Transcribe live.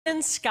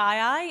And Sky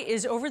Eye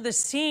is over the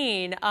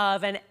scene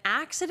of an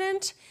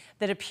accident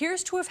that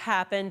appears to have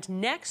happened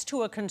next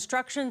to a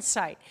construction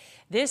site.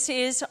 This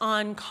is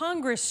on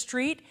Congress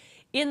Street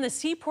in the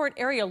Seaport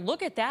area.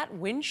 Look at that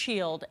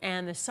windshield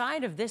and the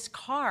side of this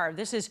car.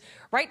 This is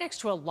right next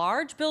to a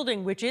large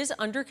building which is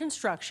under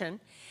construction.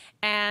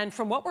 And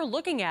from what we're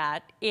looking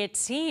at, it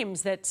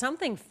seems that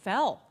something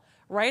fell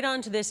right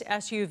onto this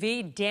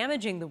SUV,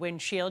 damaging the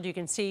windshield. You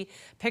can see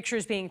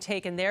pictures being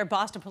taken there.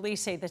 Boston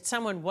police say that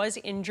someone was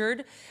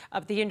injured.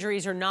 The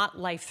injuries are not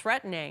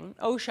life-threatening.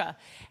 OSHA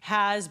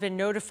has been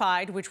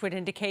notified, which would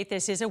indicate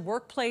this is a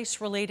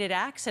workplace-related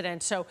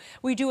accident. So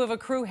we do have a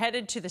crew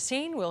headed to the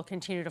scene. We'll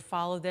continue to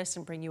follow this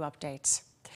and bring you updates.